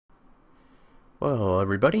Well, hello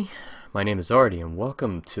everybody. My name is Arty, and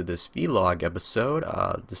welcome to this vlog episode.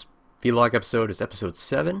 This vlog episode is episode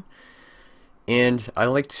 7, and I'd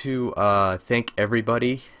like to thank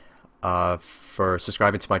everybody for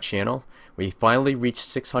subscribing to my channel. We finally reached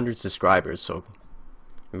 600 subscribers, so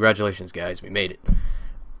congratulations, guys. We made it.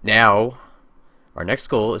 Now, our next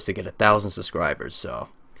goal is to get 1,000 subscribers, so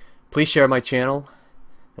please share my channel,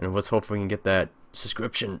 and let's hope we can get that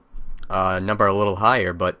subscription number a little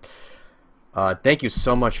higher. But thank you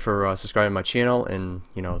so much for subscribing to my channel, and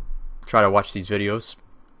try to watch these videos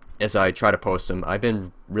as I try to post them. I've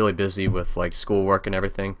been really busy with like schoolwork and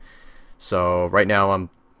everything, so right now I'm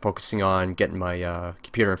focusing on getting my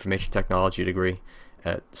computer information technology degree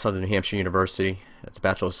at Southern New Hampshire University. It's a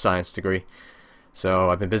Bachelor of Science degree, so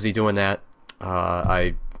I've been busy doing that.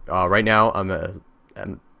 Right now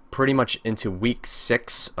I'm pretty much into week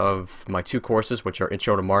 6 of my 2 courses, which are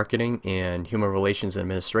Intro to Marketing and Human Relations and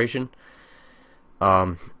Administration.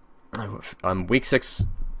 I'm week 6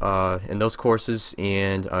 in those courses,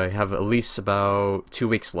 and I have at least about 2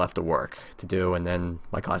 weeks left of work to do, and then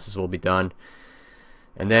my classes will be done.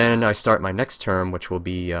 And then I start my next term, which will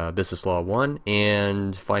be Business Law 1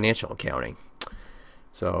 and Financial Accounting.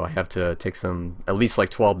 So I have to take at least like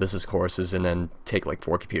 12 business courses, and then take like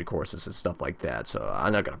 4 computer courses and stuff like that. So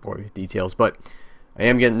I'm not going to bore you with details, but I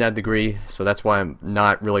am getting that degree, so that's why I'm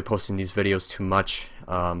not really posting these videos too much.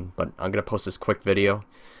 But I'm going to post this quick video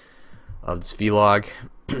of this vlog.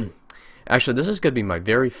 Actually, this is going to be my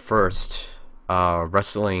very first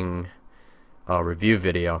wrestling review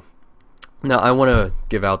video. Now, I want to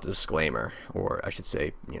give out the disclaimer, or I should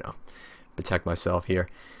say, protect myself here.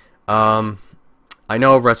 I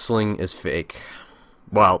know wrestling is fake.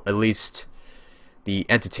 Well, at least the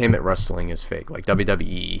entertainment wrestling is fake. Like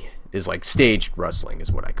WWE is like staged wrestling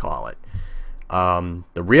is what I call it.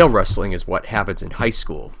 The real wrestling is what happens in high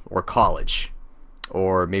school or college,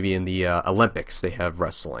 or maybe in the Olympics they have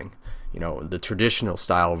wrestling. The traditional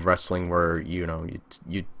style of wrestling where you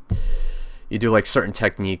do like certain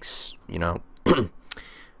techniques,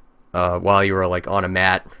 while you were like on a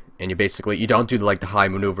mat, and you don't do like the high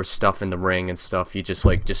maneuver stuff in the ring and stuff. You just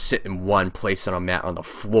sit in one place on a mat on the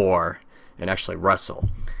floor and actually wrestle.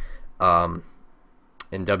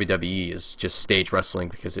 And WWE is just stage wrestling,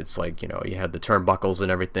 because it's like, you have the turnbuckles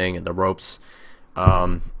and everything and the ropes.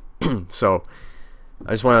 So I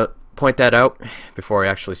just want to point that out before I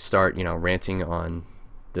actually start, ranting on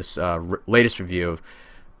this latest review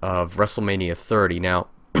of Wrestlemania 30. Now,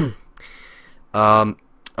 oh,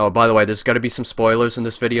 by the way, there's got to be some spoilers in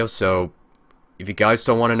this video, so if you guys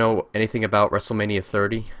don't want to know anything about Wrestlemania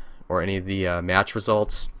 30 or any of the match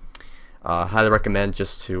results, highly recommend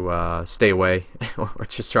just to stay away or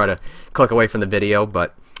just try to click away from the video.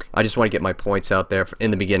 But I just want to get my points out there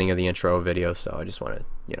in the beginning of the intro video, so I just want to,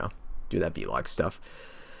 do that vlog stuff.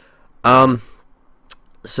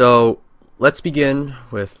 So let's begin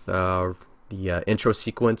with the intro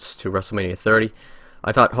sequence to Wrestlemania 30.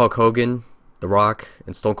 I thought Hulk Hogan, The Rock,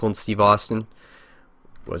 and Stone Cold Steve Austin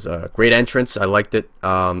was a great entrance. I liked it.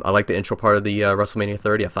 I liked the intro part of the WrestleMania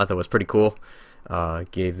 30. I thought that was pretty cool.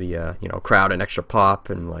 Gave the crowd an extra pop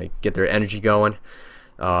and like get their energy going.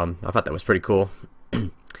 I thought that was pretty cool.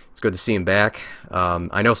 It's good to see him back.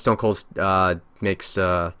 I know Stone Cold makes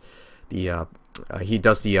he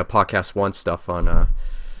does the podcast 1 stuff on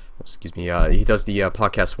excuse me, he does the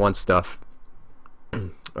podcast 1 stuff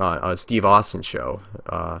on Steve Austin show.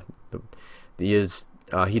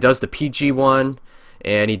 He does the PG one,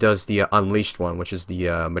 and he does the Unleashed one, which is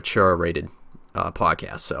the mature rated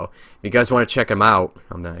podcast. So if you guys want to check him out,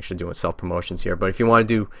 I'm not actually doing self promotions here, but if you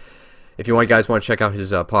guys want to check out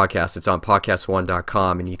his podcast, it's on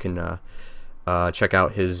podcast1.com, and you can check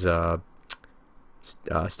out his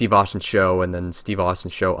Steve Austin show and then Steve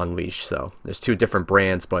Austin show Unleashed. So there's 2 different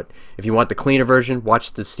brands, but if you want the cleaner version,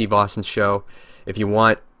 watch the Steve Austin show. If you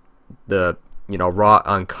want the raw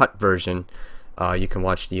uncut version, you can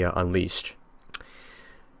watch the Unleashed.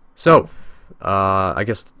 So I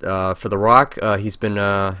guess for The Rock, he's been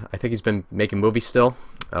I think he's been making movies still.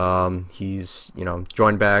 He's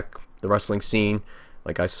joined back the wrestling scene.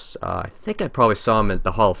 Like I think I probably saw him at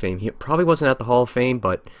the Hall of Fame. He probably wasn't at the Hall of Fame,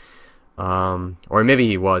 but or maybe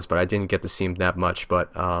he was, but I didn't get to see him that much.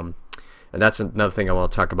 But and that's another thing I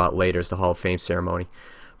want to talk about later, is the Hall of Fame ceremony.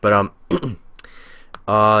 But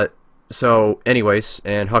so anyways,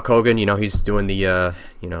 and Hulk Hogan, he's doing the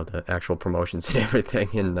the actual promotions and everything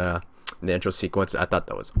in the intro sequence. I thought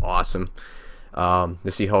that was awesome to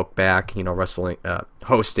see Hulk back, wrestling,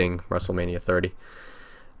 hosting WrestleMania 30.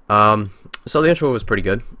 So the intro was pretty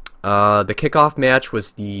good. The kickoff match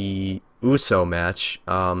was the Uso match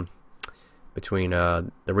between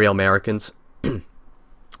the Real Americans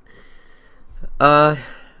Uh,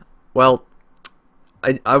 well,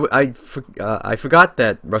 I forgot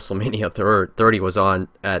that WrestleMania 30 was on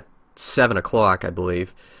at 7 o'clock, I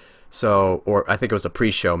believe. So, or I think it was a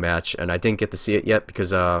pre-show match, and I didn't get to see it yet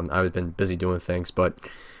because I've been busy doing things. But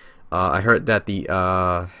I heard that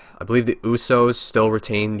I believe the Usos still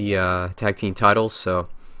retain the tag team titles. So,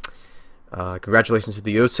 congratulations to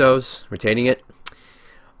the Usos retaining it.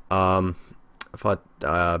 Um, I thought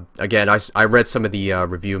again, I read some of the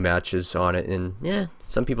review matches on it, and yeah,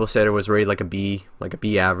 some people said it was rated like a B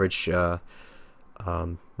average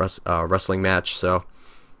wrestling match. So,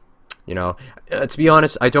 to be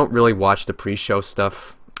honest, I don't really watch the pre-show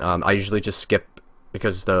stuff. I usually just skip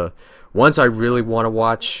because the ones I really want to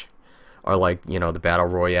watch are like the Battle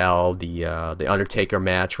Royale, the Undertaker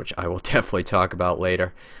match, which I will definitely talk about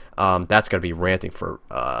later. That's gonna be ranting for.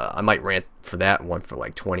 I might rant for that one for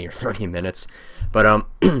like 20 or 30 minutes, but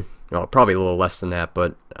well, probably a little less than that.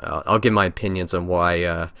 But I'll give my opinions on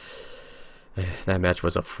why that match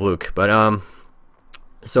was a fluke. But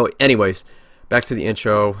so anyways, back to the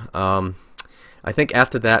intro. I think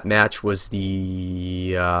after that match was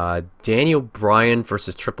the Daniel Bryan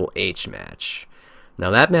versus Triple H match.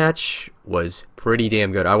 Now that match was pretty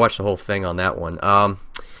damn good. I watched the whole thing on that one.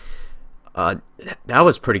 That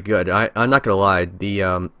was pretty good. I'm not gonna lie.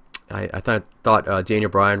 I thought Daniel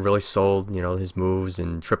Bryan really sold his moves,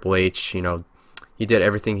 and Triple H he did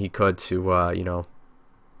everything he could to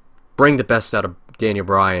bring the best out of Daniel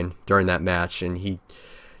Bryan during that match, and he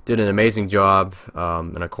did an amazing job.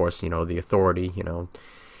 And of course the Authority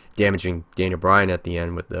damaging Daniel Bryan at the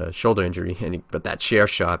end with the shoulder injury and but that chair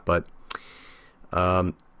shot. But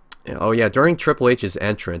oh yeah, during Triple H's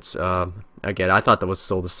entrance, again, I thought that was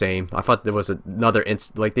still the same. I thought there was another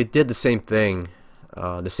like they did the same thing,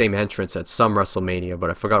 the same entrance at some WrestleMania, but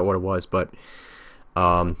I forgot what it was. But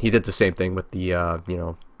he did the same thing with the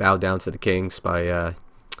bow down to the Kings by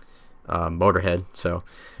Motorhead. So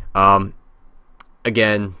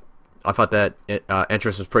again, I thought that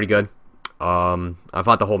entrance was pretty good. I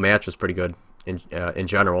thought the whole match was pretty good in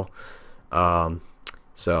general.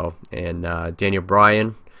 So and Daniel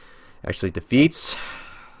Bryan actually defeats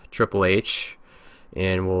Triple H,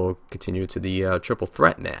 and we'll continue to the triple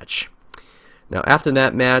threat match. Now after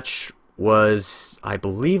that match was, I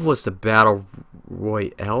believe, was the Battle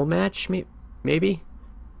Royale match, maybe?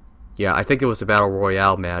 Yeah, I think it was the Battle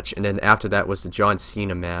Royale match, and then after that was the John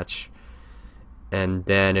Cena match, and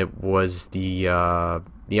then it was the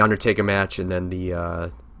Undertaker match, and then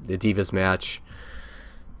the Divas match,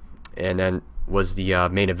 and then was the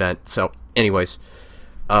main event. So anyways,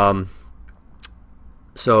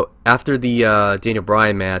 so after the Daniel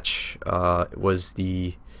Bryan match, was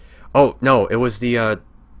the it was the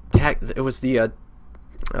tag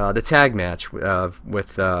match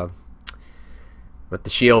with the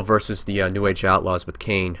Shield versus the New Age Outlaws with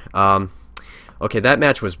Kane. Okay, that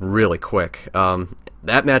match was really quick.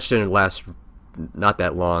 That match didn't last not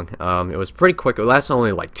that long. It was pretty quick. It lasted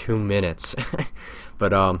only like 2 minutes.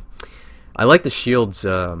 But I like the Shield's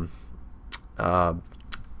sort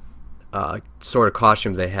of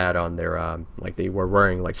costume they had on their like they were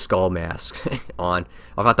wearing like skull masks on.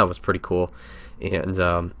 I thought that was pretty cool. And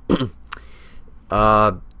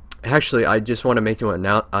actually, I just want to make an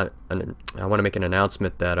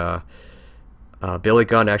announcement that Billy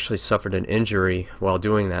Gunn actually suffered an injury while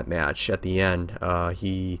doing that match at the end.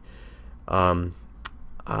 He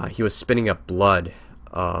was spitting up blood.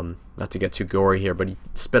 Not to get too gory here, but he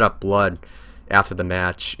spit up blood after the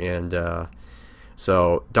match, and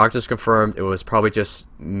so doctors confirmed it was probably just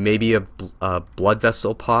maybe a blood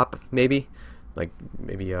vessel pop, maybe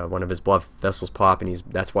one of his blood vessels pop, and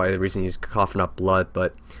that's why the reason he's coughing up blood.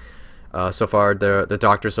 But so far the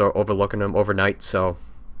doctors are overlooking him overnight, so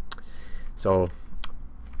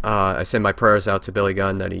I send my prayers out to Billy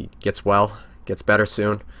Gunn that he gets better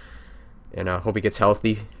soon, and I hope he gets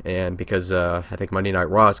healthy. And because I think Monday Night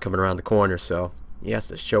Raw is coming around the corner, so he has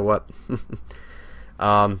to show up.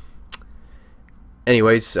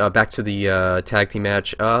 Anyways, back to the tag team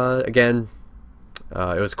match. Again, it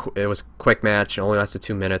was a quick match. It only lasted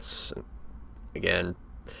 2 minutes. Again,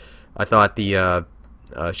 I thought the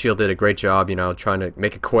Shield did a great job, trying to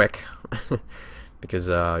make it quick. Because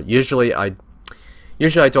usually I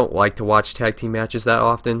don't like to watch tag team matches that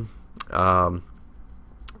often.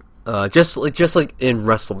 Just like in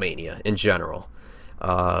WrestleMania in general.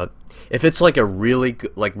 If it's like really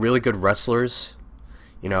good wrestlers,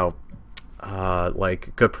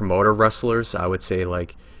 like good promoter wrestlers, I would say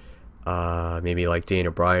like maybe like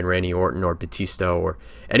Daniel Bryan, Randy Orton, or Batista, or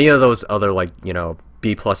any of those other like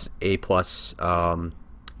B plus A plus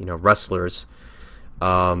wrestlers.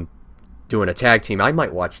 doing a tag team, I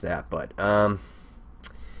might watch that. But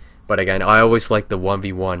again, I always like the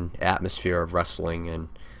 1v1 atmosphere of wrestling, and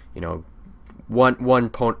you know, one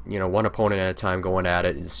opponent at a time going at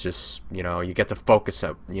it is just, you get to focus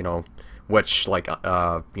at, which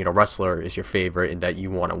wrestler is your favorite and that you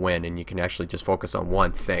want to win, and you can actually just focus on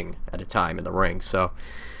one thing at a time in the ring. So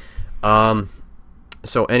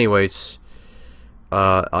anyways,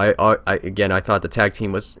 I thought the tag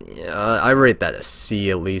team was, I rate that a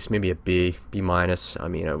C at least, maybe a B minus. I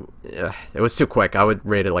mean, it was too quick. I would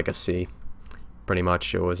rate it like a C, pretty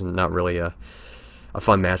much. It was not really a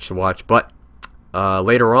fun match to watch. But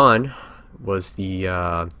later on was the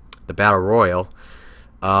Battle Royal,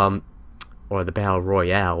 or the Battle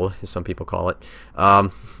Royale, as some people call it.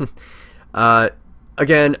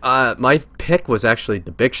 Again, my pick was actually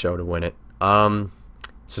the Big Show to win it.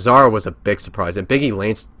 Cesaro was a big surprise, and Biggie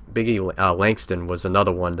Langston was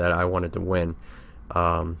another one that I wanted to win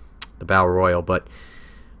the Battle Royal, but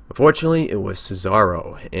unfortunately it was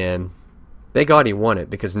Cesaro, and thank God he won it,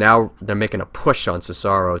 because now they're making a push on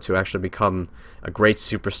Cesaro to actually become a great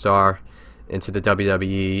superstar into the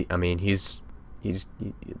WWE. I mean, he's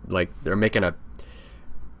like, they're making a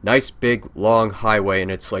nice big long highway, and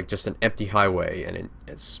it's like just an empty highway, and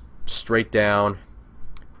it's straight down.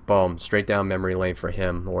 Boom, straight down memory lane for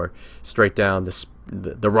him, or straight down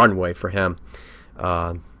the runway for him.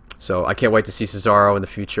 So I can't wait to see Cesaro in the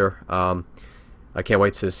future. I can't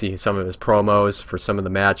wait to see some of his promos for some of the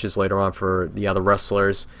matches later on for the other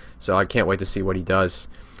wrestlers. So I can't wait to see what he does.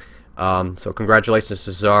 So congratulations to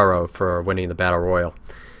Cesaro for winning the Battle Royal.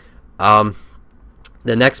 The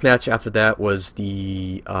next match after that was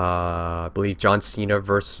the I believe John Cena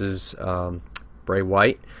versus Bray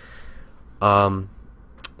Wyatt.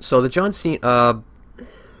 So the John Cena,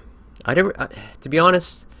 to be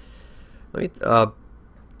honest,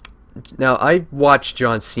 now I watched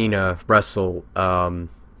John Cena wrestle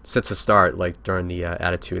since the start, like during the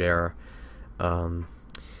Attitude Era,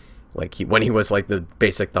 when he was like the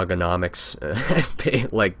basic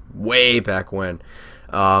Thugonomics, like way back when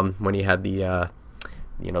he had the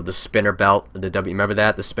the spinner belt, remember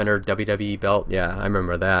that, the spinner WWE belt? Yeah, I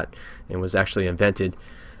remember that. It was actually invented.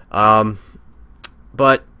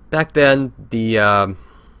 But back then,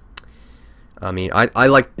 I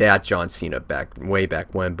liked that John Cena way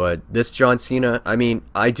back when, but this John Cena, I mean,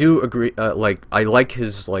 I do agree, I like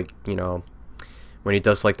his, when he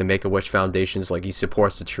does, the Make-A-Wish Foundations, he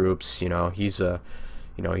supports the troops, he's a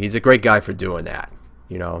great guy for doing that,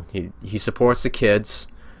 he supports the kids,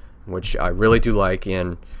 which I really do like,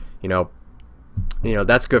 and,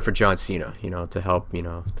 that's good for John Cena, to help,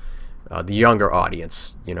 the younger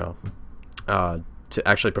audience, to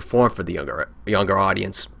actually perform for the younger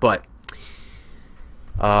audience. But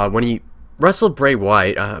when he wrestled Bray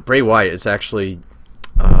Wyatt is actually,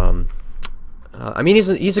 I mean,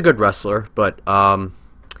 he's a good wrestler, but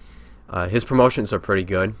his promotions are pretty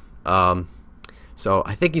good. So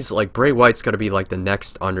I think he's Bray Wyatt's gonna be the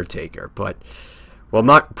next Undertaker, but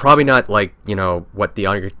probably not what the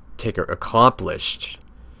Undertaker accomplished,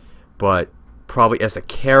 but probably as a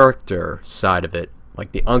character side of it.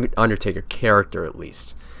 The Undertaker character, at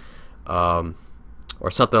least, or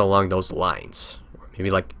something along those lines. Or maybe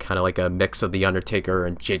kind of like a mix of the Undertaker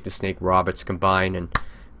and Jake the Snake Roberts combined, and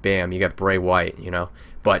bam, you got Bray Wyatt,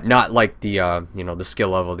 but not the the skill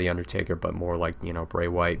level of the Undertaker, but more Bray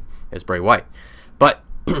Wyatt as Bray Wyatt. But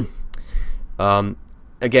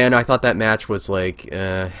again, I thought that match was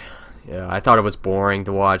yeah, I thought it was boring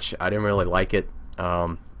to watch. I didn't really like it.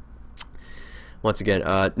 Once again,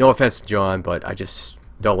 no offense to John, but I just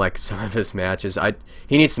don't like some of his matches.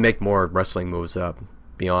 He needs to make more wrestling moves up,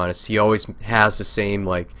 be honest. He always has the same,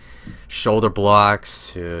 shoulder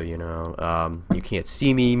blocks to, you can't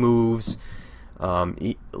see me moves.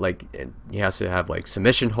 He has to have,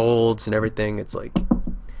 submission holds and everything. It's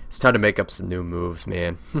time to make up some new moves,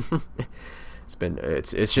 man.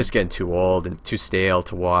 It's just getting too old and too stale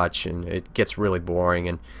to watch, and it gets really boring.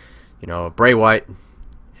 And, Bray Wyatt,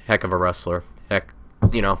 heck of a wrestler. Heck,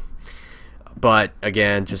 but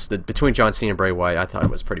again, just between John Cena and Bray Wyatt, I thought it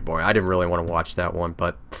was pretty boring. I didn't really want to watch that one,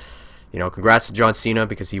 but congrats to John Cena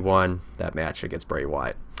because he won that match against Bray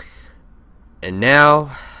Wyatt. And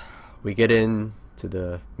now we get into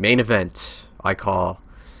the main event, I call.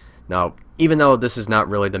 Now, even though this is not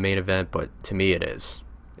really the main event, but to me it is.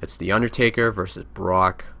 It's The Undertaker versus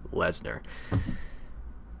Brock Lesnar.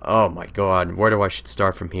 Oh my God, where do I should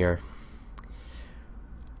start from here?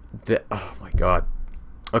 Oh my God.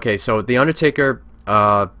 Okay, so The Undertaker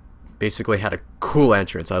basically had a cool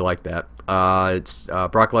entrance. I like that.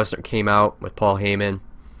 Brock Lesnar came out with Paul Heyman.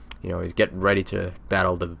 He's getting ready to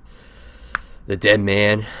battle the the dead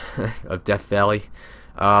man of Death Valley.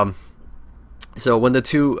 Um, so when the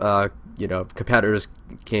two competitors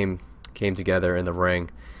came together in the ring,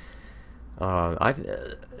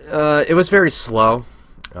 it was very slow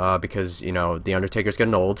because the Undertaker's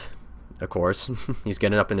getting old, of course. He's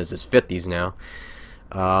getting up in his 50s now.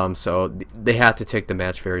 So they had to take the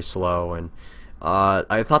match very slow, and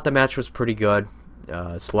I thought the match was pretty good,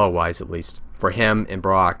 slow-wise at least. For him and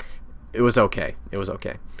Brock, it was okay. It was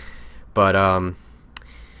okay. But,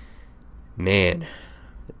 man,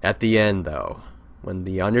 at the end, though, when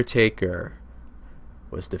The Undertaker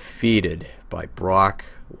was defeated by Brock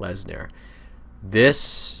Lesnar,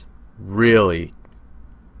 this really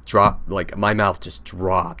dropped, like, my mouth just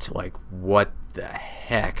dropped. Like, what the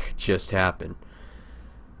heck just happened?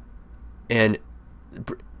 And,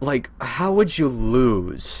 like, how would you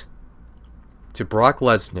lose to Brock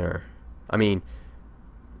Lesnar? I mean,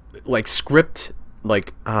 like, script,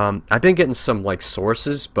 like, I've been getting some, like,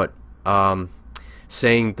 sources, but,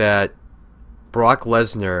 saying that Brock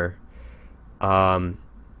Lesnar,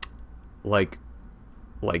 like,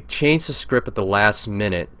 changed the script at the last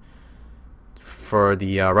minute for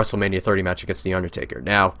the WrestleMania 30 match against The Undertaker.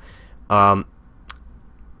 Now, I've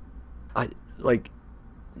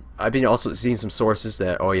been also seeing some sources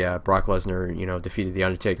that, oh yeah, Brock Lesnar, defeated The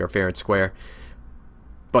Undertaker fair and square.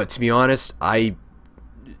 But to be honest, I'm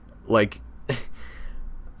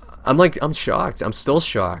shocked. I'm still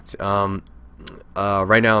shocked.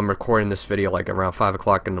 Right now I'm recording this video like around 5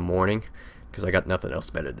 o'clock in the morning because I got nothing else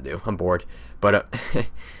better to do. I'm bored. But,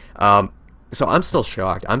 so I'm still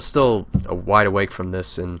shocked. I'm still wide awake from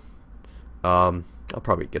this, and I'll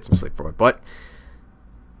probably get some sleep for it. But,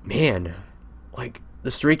 man, like,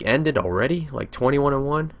 the streak ended already? Like,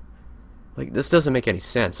 21-1? Like, this doesn't make any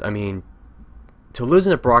sense. I mean, to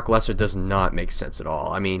losing to Brock Lesnar does not make sense at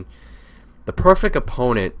all. I mean, the perfect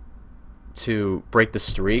opponent to break the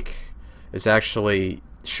streak is actually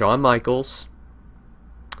Shawn Michaels.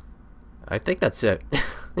 I think that's it.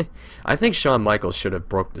 I think Shawn Michaels should have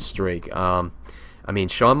broke the streak. I mean,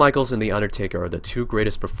 Shawn Michaels and The Undertaker are the two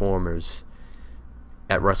greatest performers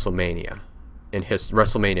at WrestleMania in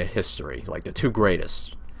WrestleMania history, like the two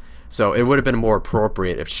greatest. So it would have been more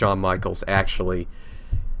appropriate if Shawn Michaels actually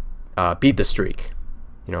beat the streak,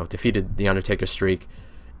 defeated the Undertaker streak,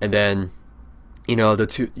 and then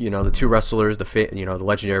the two wrestlers, the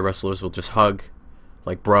legendary wrestlers will just hug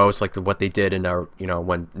like bros, like what they did in our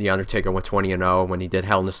when the Undertaker went 20-0 when he did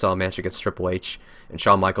Hell in a Cell match against Triple H, and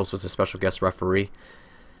Shawn Michaels was a special guest referee.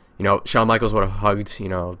 Shawn Michaels would have hugged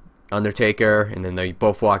Undertaker, and then they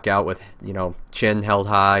both walk out with chin held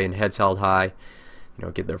high and heads held high,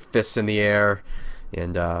 get their fists in the air,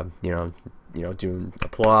 and doing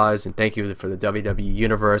applause and thank you for the WWE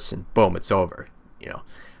Universe, and boom, it's over.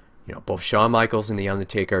 Both Shawn Michaels and The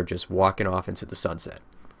Undertaker just walking off into the sunset.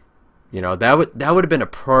 That would have been a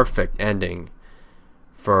perfect ending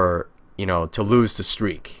for to lose the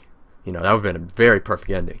streak. That would have been a very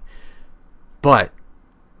perfect ending. But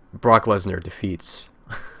Brock Lesnar defeats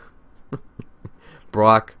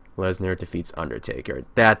Brock Lesnar defeats Undertaker.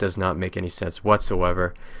 That does not make any sense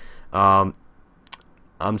whatsoever. I'm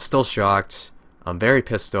still shocked. I'm very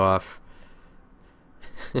pissed off.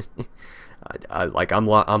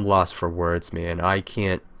 I'm lost for words, man. I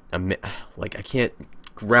can't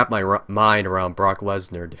wrap my mind around Brock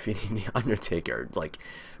Lesnar defeating The Undertaker. Like,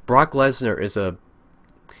 Brock Lesnar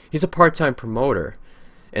he's a part-time promoter,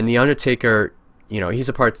 and The Undertaker, he's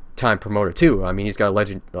a part-time promoter too. I mean, he's got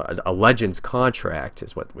a Legends contract,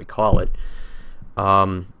 is what we call it.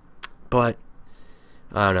 But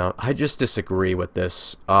I don't know. I just disagree with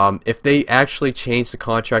this. If they actually changed the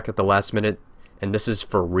contract at the last minute, and this is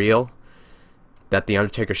for real, that The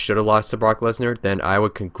Undertaker should have lost to Brock Lesnar, then I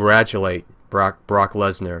would congratulate Brock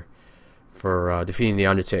Lesnar for defeating The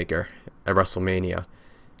Undertaker at WrestleMania.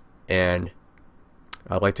 And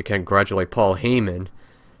I'd like to congratulate Paul Heyman,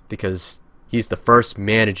 because he's the first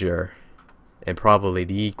manager, and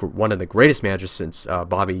probably one of the greatest managers since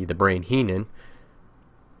Bobby the Brain Heenan,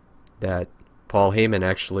 that Paul Heyman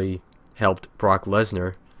actually helped Brock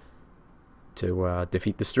Lesnar to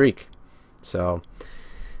defeat the streak. So,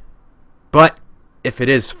 but if it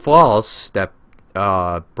is false that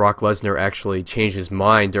Brock Lesnar actually changed his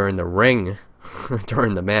mind during the ring,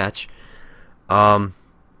 during the match, or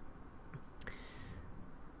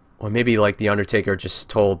maybe like The Undertaker just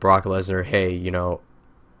told Brock Lesnar, hey,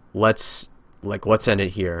 let's end it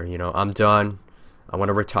here. I'm done. I want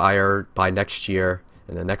to retire by next year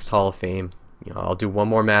in the next Hall of Fame. I'll do one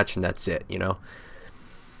more match and that's it.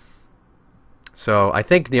 So I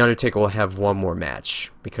think The Undertaker will have one more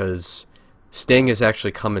match, because Sting is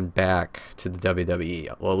actually coming back to the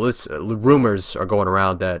WWE. Well, rumors are going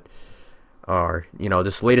around that are,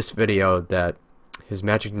 this latest video that his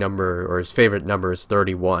magic number or his favorite number is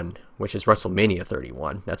 31, which is WrestleMania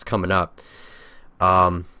 31. That's coming up.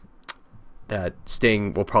 That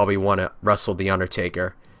Sting will probably want to wrestle The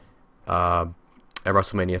Undertaker at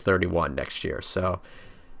WrestleMania 31 next year. So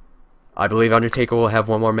I believe Undertaker will have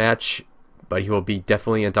one more match, but he will be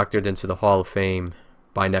definitely inducted into the Hall of Fame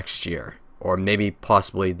by next year, or maybe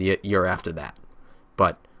possibly the year after that.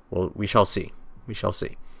 But we shall see. We shall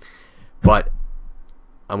see. But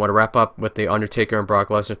I want to wrap up with the Undertaker and Brock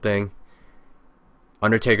Lesnar thing.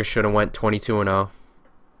 Undertaker should have went 22-0,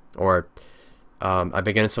 or I've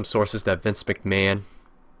been getting some sources that Vince McMahon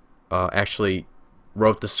actually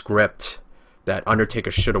wrote the script that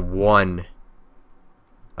Undertaker should have won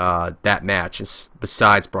that match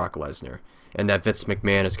besides Brock Lesnar, and that Vince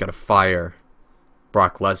McMahon is going to fire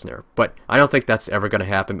Brock Lesnar. But I don't think that's ever going to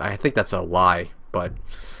happen. I think that's a lie. But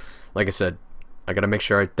like I said, I got to make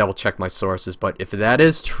sure I double check my sources. But if that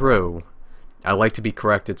is true, I'd like to be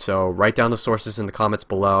corrected. So write down the sources in the comments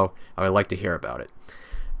below. I would like to hear about it.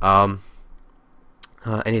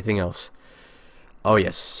 Anything else? Oh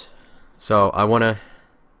yes. So I want to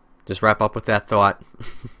just wrap up with that thought.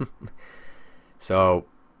 So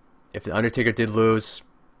if the Undertaker did lose,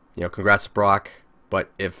 congrats to Brock. But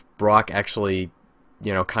if Brock actually,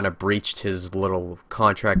 kind of breached his little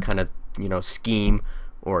contract kind of, scheme,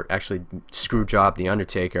 or actually screw job the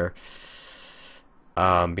Undertaker,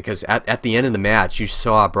 because at the end of the match you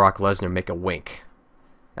saw Brock Lesnar make a wink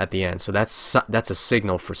at the end, so that's a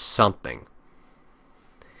signal for something.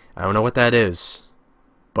 I don't know what that is,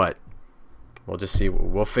 but we'll just see.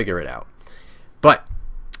 We'll figure it out. But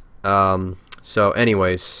so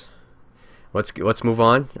anyways, let's move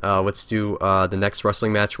on. Let's do the next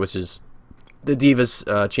wrestling match, which is the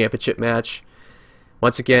Divas Championship match.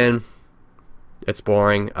 Once again, it's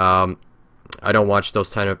boring. I don't watch those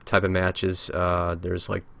type of matches. There's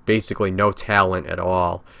like basically no talent at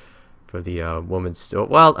all for the women's.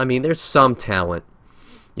 Well, I mean, there's some talent.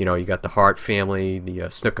 You got the Hart family, the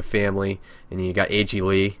Snuka family, and then you got A.G.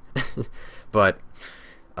 Lee. But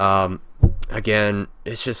again,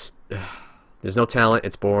 it's just there's no talent.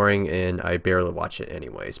 It's boring, and I barely watch it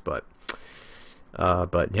anyways. But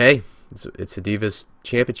hey, it's a Divas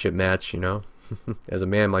Championship match, As a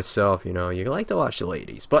man myself, you like to watch the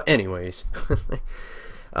ladies. But anyways,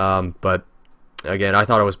 but again, I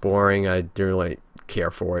thought it was boring. I didn't really care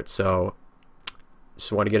for it, so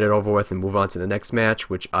just want to get it over with and move on to the next match,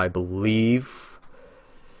 which I believe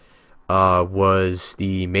was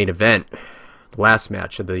the main event, the last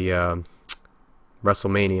match of the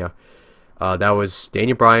WrestleMania. That was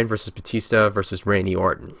Daniel Bryan versus Batista versus Randy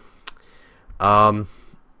Orton.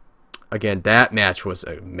 Again, that match was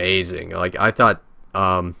amazing. Like, I thought,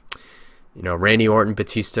 Randy Orton,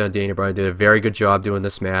 Batista, and Daniel Bryan did a very good job doing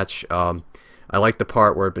this match. I like the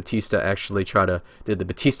part where Batista actually did the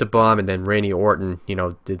Batista bomb, and then Randy Orton,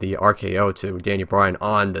 did the RKO to Daniel Bryan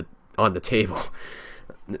on the table,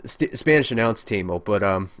 Spanish announce table.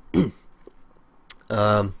 But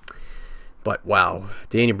but wow,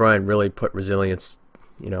 Daniel Bryan really put resilience,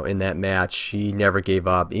 in that match. He never gave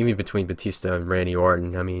up, even between Batista and Randy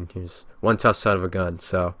Orton. I mean, he was one tough son of a gun.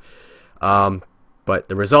 So, but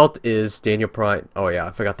the result is Daniel Bryan. Oh yeah,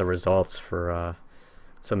 I forgot the results for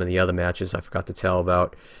some of the other matches. I forgot to tell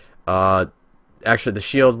about. Actually, the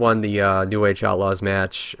Shield won the New Age Outlaws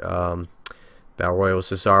match. Battle Royal was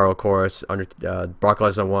Cesaro, of course. Brock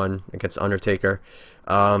Lesnar won against Undertaker.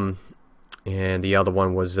 And the other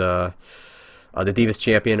one was the Divas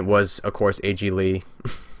champion was, of course, A.G. Lee.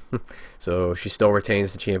 So she still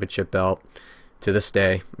retains the championship belt to this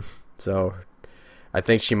day. So I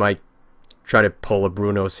think she might try to pull a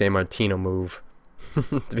Bruno Sammartino move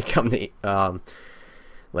to become the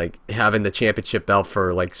like having the championship belt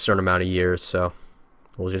for like a certain amount of years. So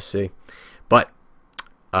we'll just see. But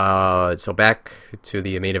so back to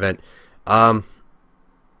the main event. Again,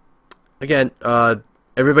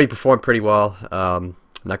 everybody performed pretty well. I'm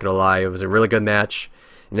not gonna lie, it was a really good match.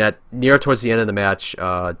 And that near towards the end of the match,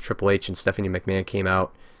 Triple H and Stephanie McMahon came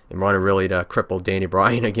out and wanted really to cripple Daniel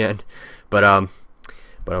Bryan again. But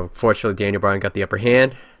unfortunately, Daniel Bryan got the upper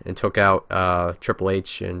hand and took out Triple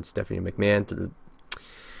H and Stephanie McMahon to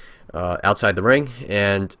outside the ring.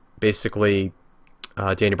 And basically,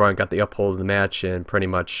 Daniel Bryan got the uphold of the match and pretty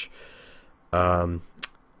much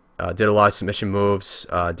did a lot of submission moves,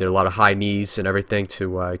 did a lot of high knees and everything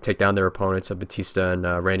to take down their opponents of Batista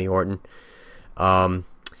and Randy Orton.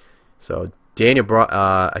 So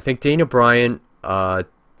I think Daniel Bryan had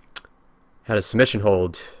a submission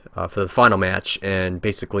hold for the final match and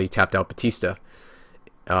basically tapped out Batista.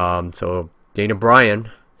 So Daniel Bryan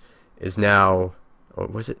is now, or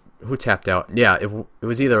was it who tapped out? Yeah, it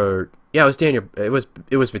was either, yeah, it was Daniel. It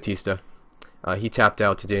was Batista. He tapped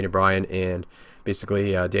out to Daniel Bryan, and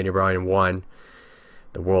basically Daniel Bryan won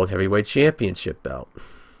the World Heavyweight Championship belt,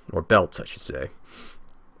 or belts, I should say.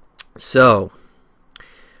 So,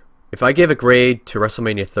 if I give a grade to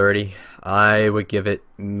WrestleMania 30, I would give it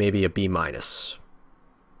maybe a B minus.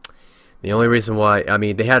 The only reason why, I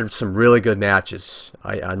mean, they had some really good matches.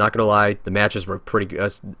 I'm not gonna lie, the matches were pretty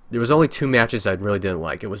good. There was only 2 matches I really didn't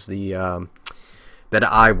like. It was the that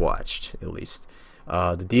I watched, at least,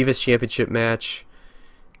 the Divas Championship match,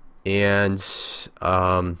 and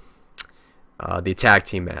the tag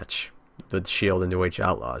team match with Shield and New Age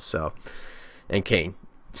Outlaws. So, and Kane.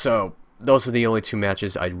 So those are the only 2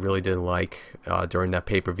 matches I really didn't like during that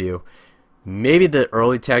pay-per-view. Maybe the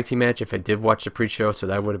early tag team match if I did watch the pre-show, so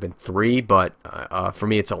that would have been 3, but for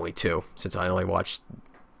me it's only 2, since I only watched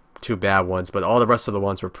 2 bad ones, but all the rest of the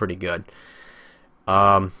ones were pretty good.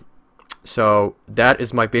 So that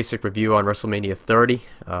is my basic review on WrestleMania 30.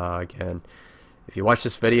 Again, if you watch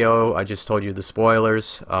this video, I just told you the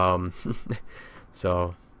spoilers.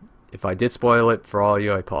 So if I did spoil it for all of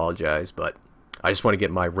you, I apologize, but I just want to get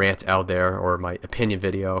my rant out there, or my opinion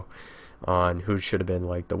video on who should have been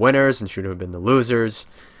like the winners and should have been the losers.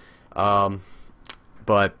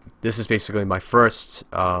 But this is basically my first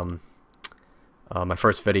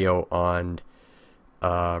video on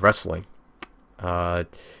wrestling.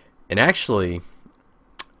 And actually,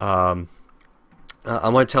 I'm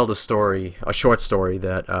going to tell the story, a short story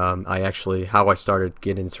that how I started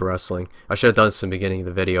getting into wrestling. I should have done this in the beginning of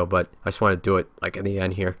the video, but I just want to do it like in the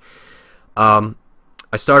end here. I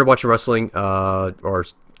started watching wrestling, or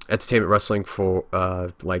entertainment wrestling, for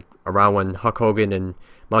like around when Hulk Hogan and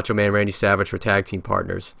Macho Man Randy Savage were tag team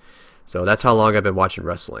partners. So that's how long I've been watching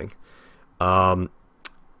wrestling. I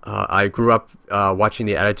grew up watching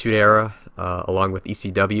the Attitude Era along with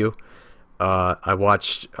ECW. I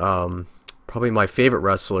watched probably my favorite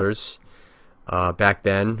wrestlers back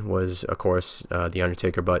then was, of course, The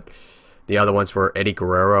Undertaker, but the other ones were Eddie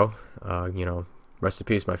Guerrero. You know, rest in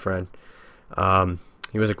peace, my friend.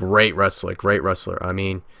 He was a great wrestler. I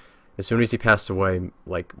mean, as soon as he passed away,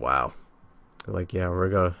 like, wow. Like, yeah,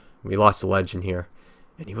 we lost a legend here.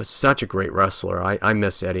 And he was such a great wrestler. I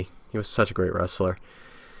miss Eddie. He was such a great wrestler.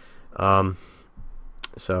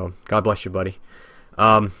 So, God bless you, buddy.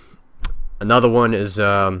 Another one is,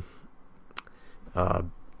 I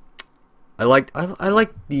like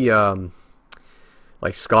the,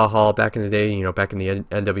 like Scott Hall back in the day, you know, back in the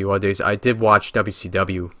NWO days. I did watch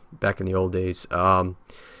WCW back in the old days,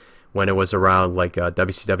 when it was around like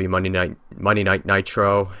WCW Monday Night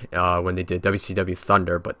Nitro, when they did WCW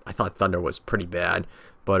Thunder, but I thought Thunder was pretty bad,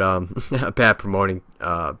 but a bad promoting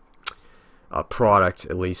product,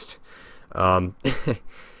 at least. But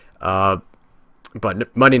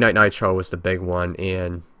Monday Night Nitro was the big one,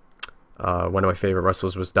 and one of my favorite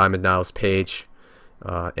wrestlers was Diamond Dallas Page.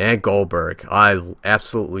 And Goldberg. I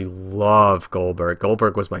absolutely love Goldberg.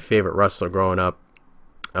 Goldberg was my favorite wrestler growing up.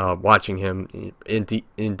 Watching him in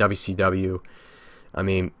WCW, I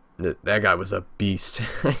mean, that guy was a beast.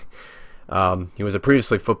 He was a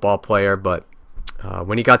previously football player, but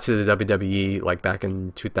when he got to the WWE, like back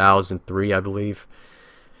in 2003, I believe,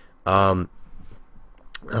 man,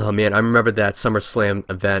 I remember that SummerSlam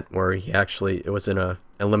event where it was in a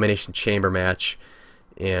Elimination Chamber match,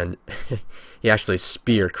 and he actually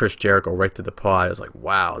speared Chris Jericho right through the pod. I was like,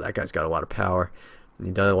 wow, that guy's got a lot of power. And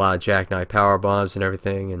he'd done a lot of jackknife power bombs and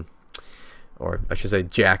everything, or I should say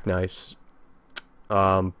jackknives.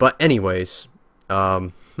 But anyways,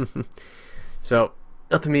 so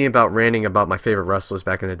nothing me about ranting about my favorite wrestlers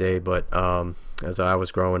back in the day, but as I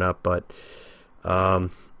was growing up. But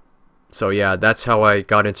so yeah, that's how I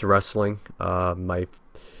got into wrestling. I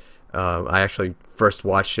actually first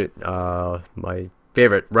watched it. My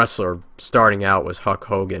favorite wrestler starting out was Hulk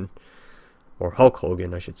Hogan,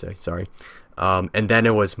 I should say, sorry. And then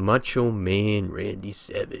it was Macho Man Randy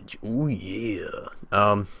Savage. Ooh, yeah.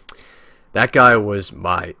 That guy was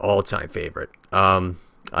my all-time favorite. I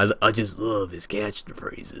just love his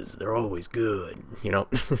catchphrases. They're always good, you know.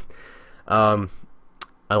 I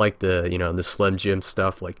like the Slim Jim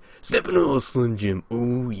stuff, like, stepping on Slim Jim,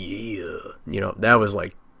 ooh, yeah. You know, that was,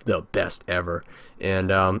 like, the best ever. And,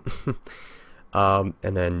 and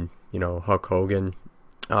then, Hulk Hogan.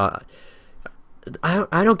 I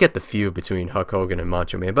don't get the feud between Hulk Hogan and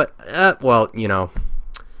Macho Man, but Macho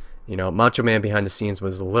Man behind the scenes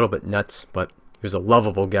was a little bit nuts, but he was a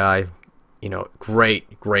lovable guy.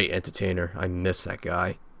 Great entertainer. I miss that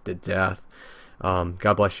guy to death.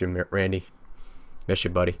 God bless you, Randy. Miss you,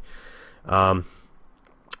 buddy. Um,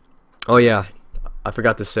 oh yeah, I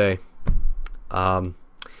forgot to say. Um,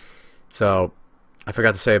 so I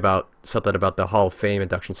forgot to say about something about the Hall of Fame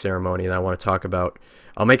induction ceremony that I want to talk about.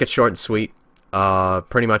 I'll make it short and sweet.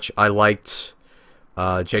 Pretty much, I liked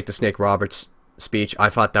Jake the Snake Roberts' speech. I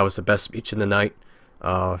thought that was the best speech of the night,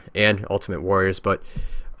 and Ultimate Warriors. But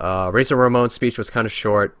Razor Ramon's speech was kind of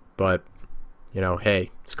short, but you know, hey,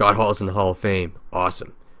 Scott Hall's in the Hall of Fame.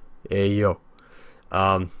 Awesome. Hey, yo.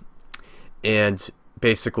 And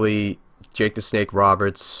basically, Jake the Snake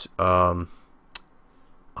Roberts, oh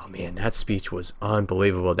man, that speech was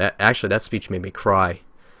unbelievable. That speech made me cry.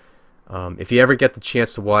 If you ever get the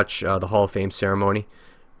chance to watch the Hall of Fame ceremony,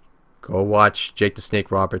 go watch Jake the Snake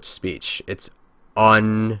Roberts' speech. It's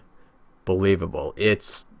unbelievable.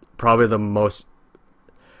 It's probably the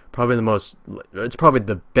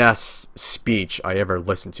best speech I ever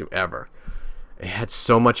listened to ever. It had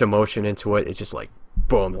so much emotion into it. It just like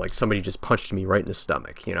boom, like somebody just punched me right in the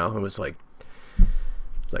stomach. You know, it's like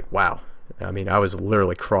wow. I mean, I was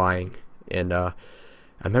literally crying, and I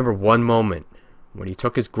remember one moment when he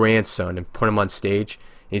took his grandson and put him on stage.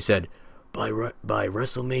 And he said, by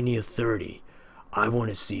WrestleMania 30, I want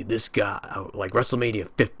to see this guy, like WrestleMania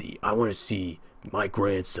 50, I want to see my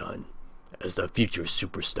grandson as the future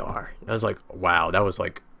superstar. I was like, wow, that was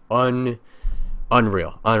like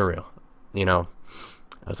unreal. You know,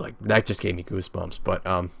 I was like, that just gave me goosebumps. But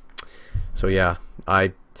so yeah,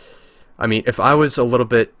 I mean, if I was a little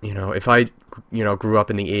bit, you know, if I, you know, grew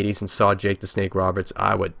up in the 80s and saw Jake the Snake Roberts,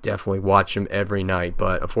 I would definitely watch him every night.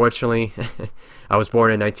 But unfortunately, I was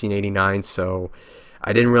born in 1989, so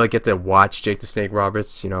I didn't really get to watch Jake the Snake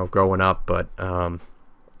Roberts, you know, growing up. But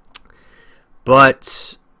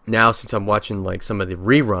now since I'm watching like some of the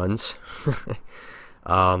reruns,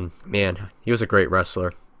 man, he was a great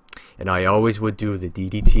wrestler. And I always would do the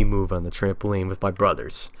DDT move on the trampoline with my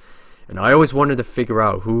brothers. And I always wanted to figure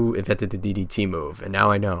out who invented the DDT move, and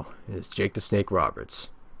now I know. It's Jake the Snake Roberts.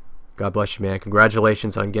 God bless you, man.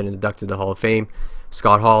 Congratulations on getting inducted to the Hall of Fame.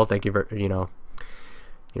 Scott Hall, thank you for, you know,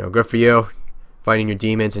 good for you, fighting your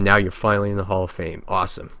demons, and now you're finally in the Hall of Fame.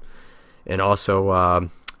 Awesome. And also,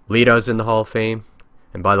 Lita's in the Hall of Fame.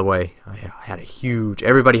 And by the way,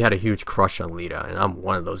 everybody had a huge crush on Lita, and I'm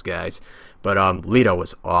one of those guys. But Lita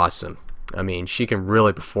was awesome. I mean, she can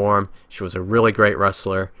really perform. She was a really great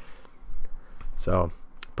wrestler. So,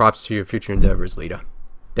 props to your future endeavors, Lita.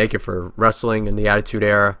 Thank you for wrestling in the Attitude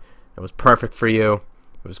Era. It was perfect for you.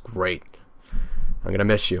 It was great. I'm going to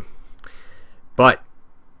miss you. But,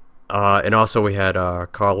 and also we had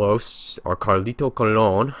Carlito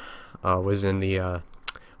Colon was in the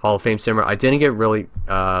Hall of Fame ceremony. I didn't get really,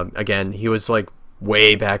 again, he was like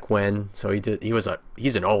way back when, so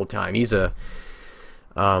he's an old time. He's a,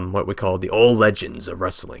 what we call the old legends of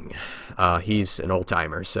wrestling. He's an old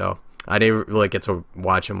timer, so I didn't really get to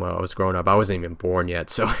watch him when I was growing up. I wasn't even born yet,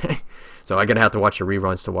 so so I'm gonna have to watch the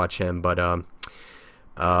reruns to watch him. But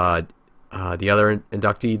the other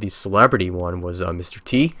inductee, the celebrity one, was Mr.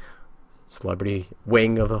 T, celebrity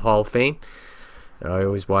wing of the Hall of Fame. I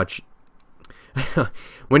always watch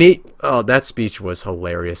when that speech was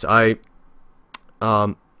hilarious. That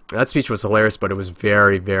speech was hilarious, but it was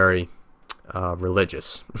very, very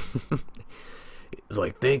religious. It's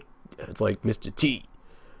like Mr. T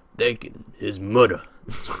thanking his mother.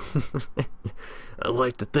 I'd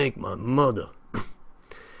like to thank my mother.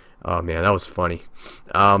 Oh man, that was funny.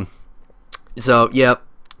 So yeah,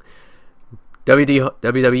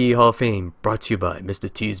 WWE Hall of Fame brought to you by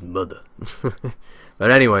Mr. T's mother.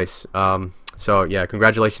 But anyways, so yeah,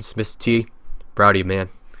 congratulations to Mr. T. Proud of you, man.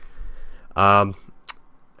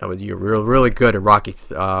 You're really good at Rocky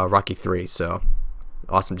 3, so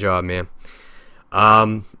awesome job, man.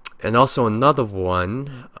 And also another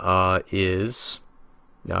one is,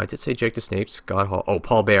 now I did say Jake the Snake, Scott Hall. Oh,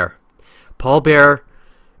 Paul Bear. Paul Bear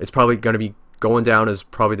is probably going to be going down as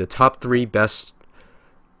probably the top 3 best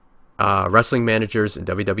wrestling managers in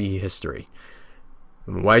WWE history.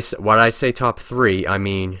 When I say top 3, I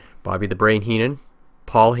mean Bobby the Brain Heenan,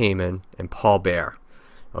 Paul Heyman, and Paul Bear.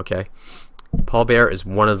 Okay? Paul Bear is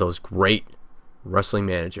one of those great wrestling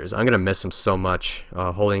managers. I'm going to miss him so much,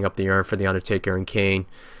 holding up the urn for The Undertaker and Kane.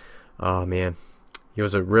 Oh, man. He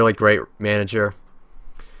was a really great manager.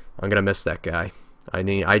 I'm going to miss that guy. I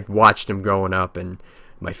mean, I watched him growing up, and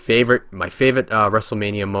my favorite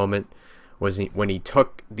WrestleMania moment was when he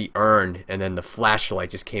took the urn, and then the flashlight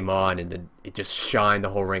just came on, and then it just shined the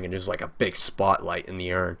whole ring, and there's like a big spotlight in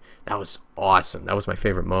the urn. That was awesome. That was my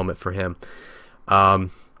favorite moment for him.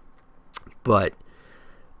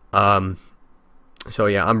 So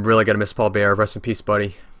yeah, I'm really gonna miss Paul Bear. Rest in peace,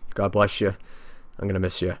 buddy. God bless you. I'm gonna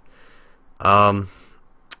miss you. And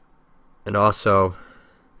also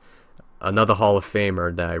another Hall of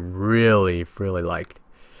Famer that I really, really liked,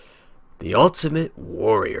 the Ultimate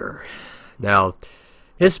Warrior. Now,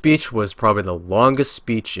 his speech was probably the longest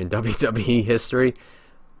speech in WWE history,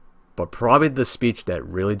 but probably the speech that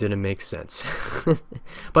really didn't make sense.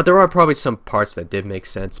 But there are probably some parts that did make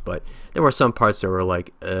sense, but there were some parts that were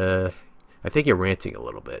like, I think you're ranting a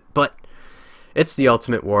little bit. But it's the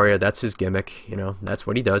Ultimate Warrior. That's his gimmick. You know, that's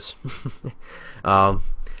what he does.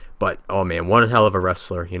 But, oh man, one hell of a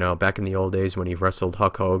wrestler. You know, back in the old days when he wrestled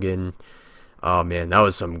Hulk Hogan. Oh man, that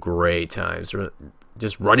was some great times.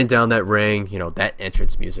 Just running down that ring, you know, that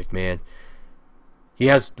entrance music, man. He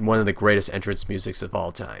has one of the greatest entrance musics of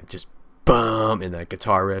all time. Just boom, and that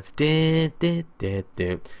guitar riff. Din, din, din,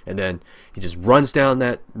 din. And then he just runs down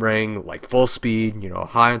that ring like full speed, you know,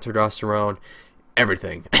 high on testosterone,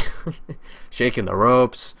 everything. Shaking the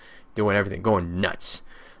ropes, doing everything, going nuts.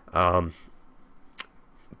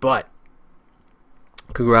 But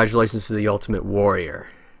congratulations to the Ultimate Warrior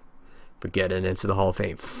for getting into the Hall of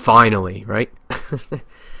Fame. Finally, right?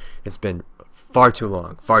 It's been far too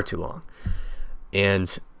long.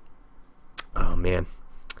 And oh man,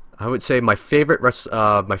 I would say my favorite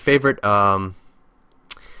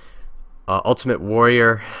Ultimate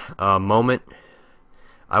Warrior moment,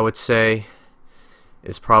 I would say,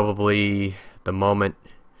 is probably the moment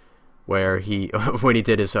where he when he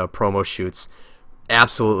did his promo shoots.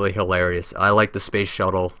 Absolutely hilarious. I like the space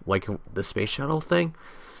shuttle, like the space shuttle thing,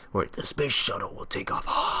 where the space shuttle will take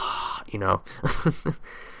off, you know,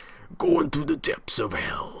 going to the depths of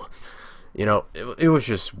hell. You know, it was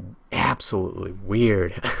just absolutely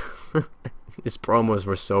weird. His promos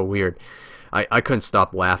were so weird. I couldn't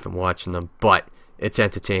stop laughing watching them, but it's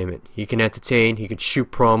entertainment. He can entertain, he can shoot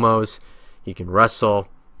promos, he can wrestle.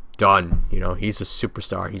 Done. You know, he's a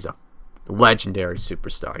superstar. He's a legendary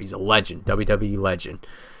superstar. He's a legend, WWE legend.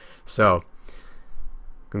 So,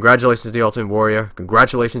 congratulations to the Ultimate Warrior.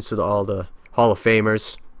 Congratulations to all the Hall of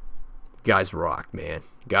Famers. You guys rock, man.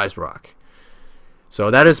 You guys rock.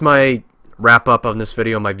 So that is my wrap up on this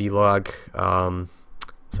video, my vlog.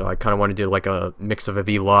 So I kind of want to do like a mix of a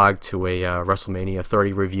vlog to a WrestleMania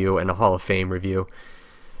 30 review and a Hall of Fame review.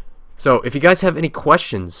 So if you guys have any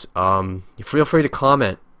questions, feel free to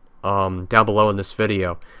comment down below in this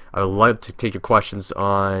video. I would love to take your questions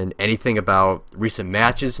on anything about recent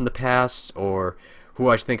matches in the past, or who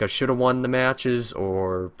I think I should have won the matches,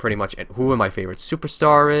 or pretty much who my favorite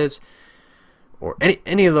superstar is, or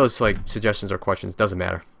any of those like suggestions or questions. Doesn't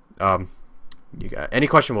matter. You got any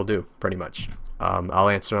question will do, pretty much. I'll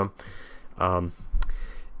answer them.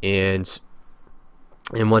 And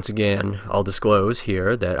once again, I'll disclose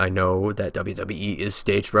here that I know that WWE is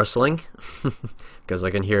staged wrestling, because I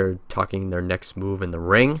can hear talking their next move in the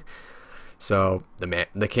ring. So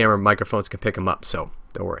the camera and microphones can pick them up. So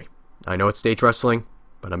don't worry. I know it's stage wrestling,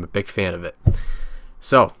 but I'm a big fan of it.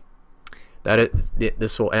 So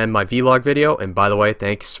this will end my vlog video. And by the way,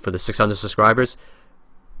 thanks for the 600 subscribers.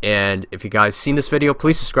 And if you guys seen this video,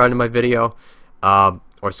 please subscribe to my video.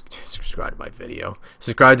 Or subscribe to my video.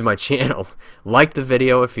 Subscribe to my channel. Like the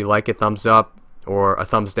video if you like it, thumbs up, or a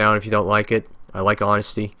thumbs down if you don't like it. I like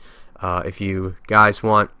honesty. If you guys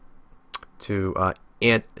want to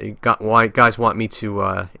guys want me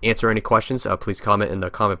to answer any questions, please comment in the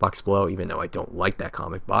comment box below. Even though I don't like that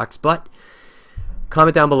comment box, but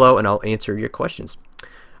comment down below and I'll answer your questions.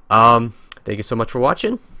 Thank you so much for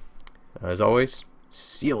watching. As always,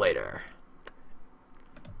 see you later.